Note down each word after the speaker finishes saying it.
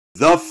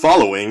The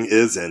following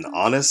is an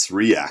honest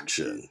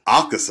reaction.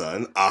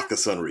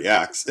 Akasan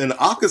Reacts, and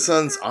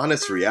Akasan's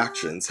honest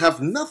reactions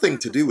have nothing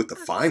to do with the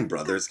Fine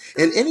Brothers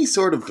and any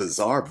sort of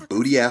bizarre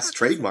booty-ass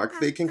trademark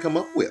they can come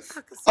up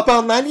with.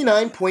 About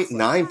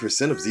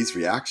 99.9% of these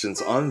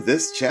reactions on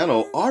this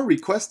channel are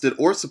requested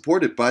or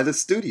supported by the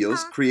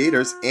studios,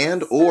 creators,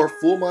 and or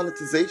full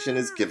monetization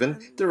is given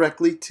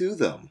directly to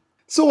them.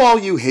 So all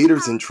you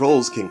haters and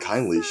trolls can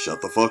kindly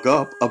shut the fuck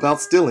up about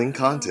stealing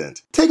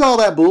content. Take all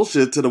that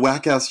bullshit to the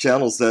whack-ass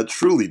channels that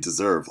truly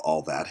deserve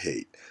all that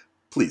hate.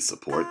 Please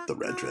support the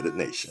Red Dreaded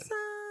Nation.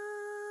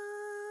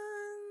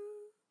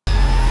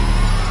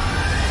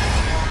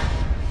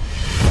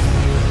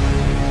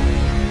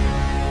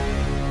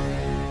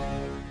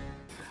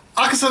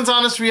 Akasan's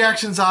honest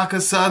reactions,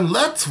 Akasan.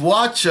 Let's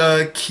watch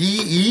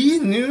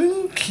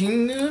Keanu,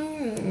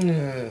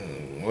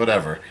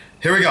 whatever.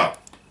 Here we go.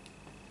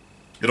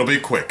 It'll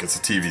be quick. It's a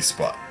TV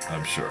spot,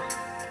 I'm sure.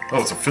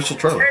 Oh, it's an official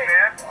trailer. Hey,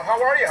 man.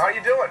 How are you? How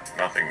you doing?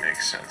 Nothing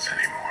makes sense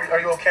anymore. Are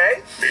you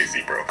okay?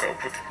 Daisy broke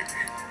up with me.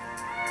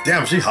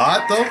 Damn, she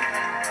hot, though?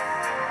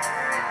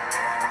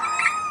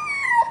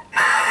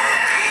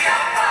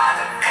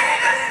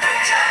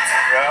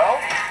 Well,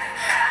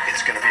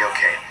 it's gonna be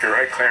okay. You're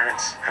right,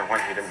 Clarence. I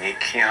want you to meet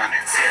Keanu.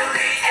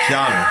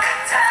 Keanu.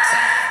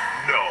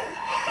 No.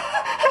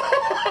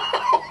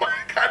 Oh my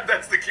God,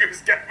 that's the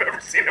cutest guy I've ever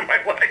seen in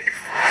my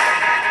life.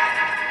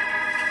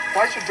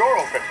 Why's your door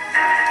open?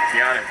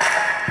 Keanu.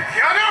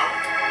 Keanu!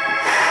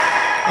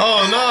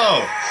 Oh,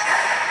 no!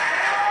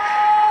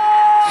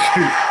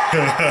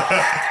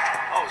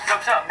 Oh,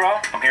 what's up, bro?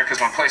 I'm here because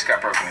my place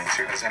got broken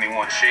into. Has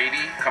anyone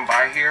shady come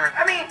by here?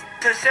 I mean,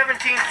 the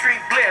 17th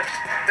Street Blips.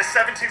 The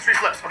 17th Street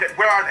Flips. Okay,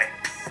 where are they?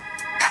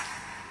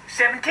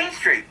 17th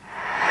Street.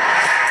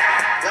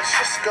 Let's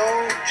just go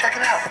check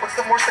it out. What's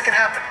the worst that can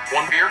happen?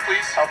 One beer,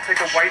 please? I'll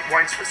take a white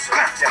wine Swiss.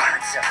 Clarence,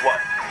 Clarence. Yeah,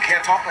 what? You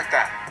can't talk like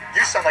that. You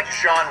sound like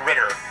John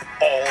Ritter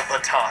all the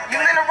time. You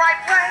in the right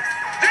place?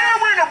 Yeah,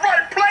 we're in the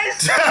right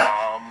place!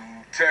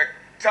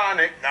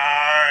 Tectonic.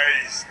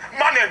 Nice.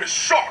 My name is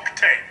Shark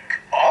Tank.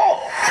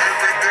 Oh.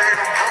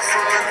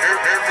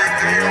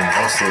 Damn,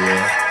 hustler.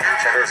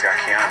 Cheddar's got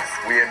Keanu.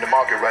 We in the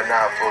market right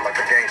now for like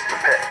a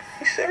gangster pet.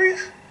 You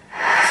serious?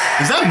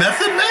 Is that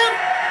Method Man?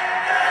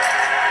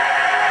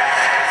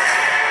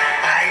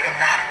 I am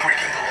not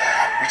breaking the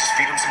law. We just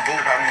feed him some bull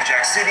about New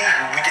Jack City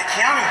and we get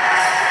Keanu.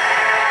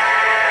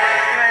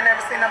 You ain't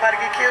never seen nobody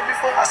get killed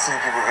before? I've seen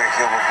people get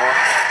killed before.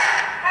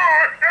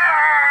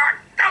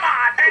 Come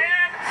on,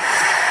 man.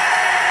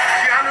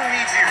 Keanu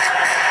needs you.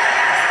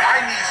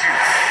 I need you.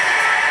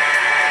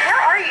 Where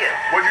are you?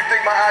 What do you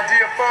think my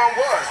idea of fun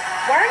was?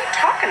 Why are you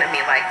talking to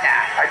me like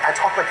that? I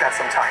talk like that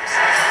sometimes.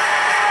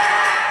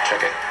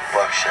 Check it.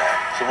 Buckshot.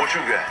 So what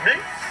you got? Me?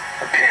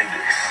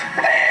 Appendix.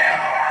 Blam.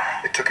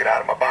 They took it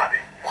out of my body.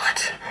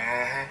 What?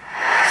 Mm-hmm.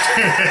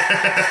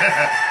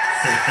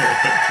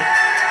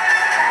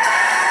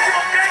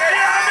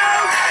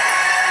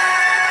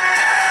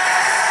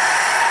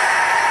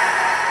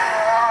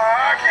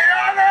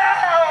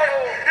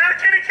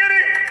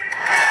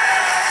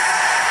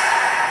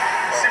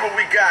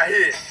 Got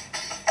here.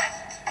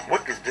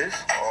 What is this?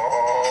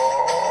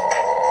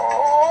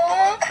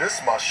 Oh, this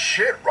is my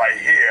shit right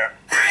here.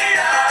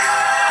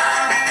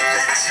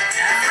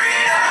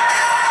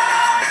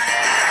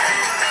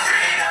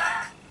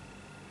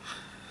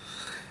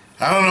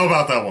 I don't know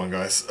about that one,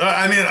 guys.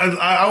 I mean,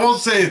 I won't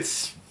say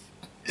it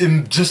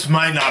just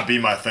might not be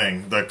my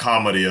thing, the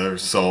comedy or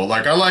so.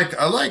 Like, I like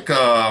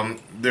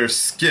their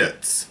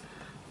skits.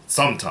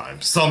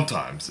 Sometimes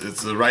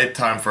it's the right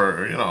time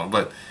for, you know,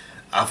 but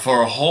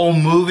for a whole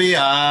movie,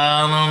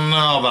 I don't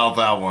know about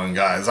that one,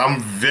 guys.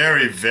 I'm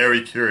very,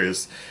 very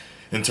curious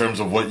in terms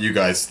of what you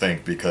guys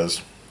think,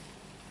 because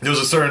there's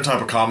a certain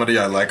type of comedy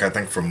I like, I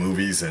think, for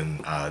movies,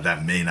 and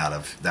that may not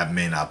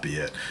be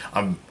it.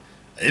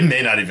 It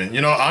may not even,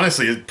 you know,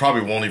 honestly, it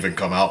probably won't even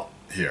come out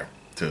here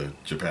to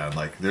Japan.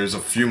 Like, there's a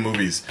few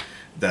movies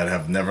that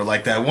have never,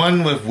 like that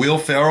one with Will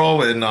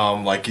Ferrell, and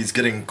like he's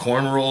getting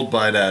cornrolled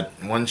by that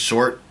one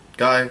short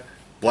guy.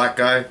 Black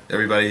guy.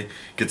 Everybody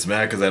gets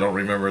mad because I don't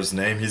remember his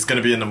name. He's going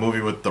to be in the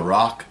movie with The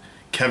Rock.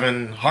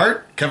 Kevin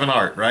Hart,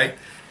 right?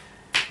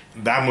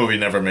 That movie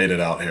never made it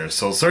out here.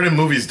 So certain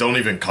movies don't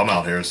even come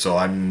out here. So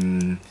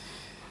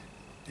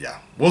yeah.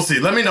 We'll see.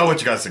 Let me know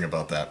what you guys think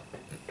about that.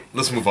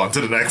 Let's move on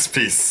to the next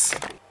piece.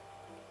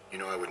 You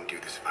know I wouldn't do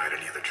this if I had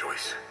any other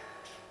choice.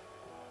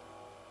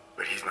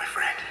 But he's my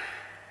friend.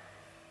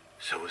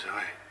 So was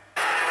I.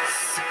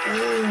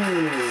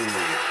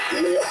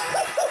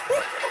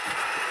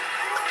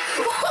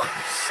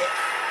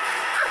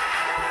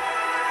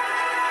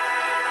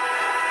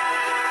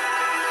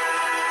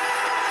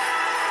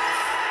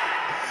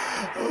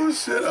 Oh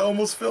shit, I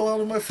almost fell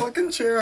out of my fucking chair.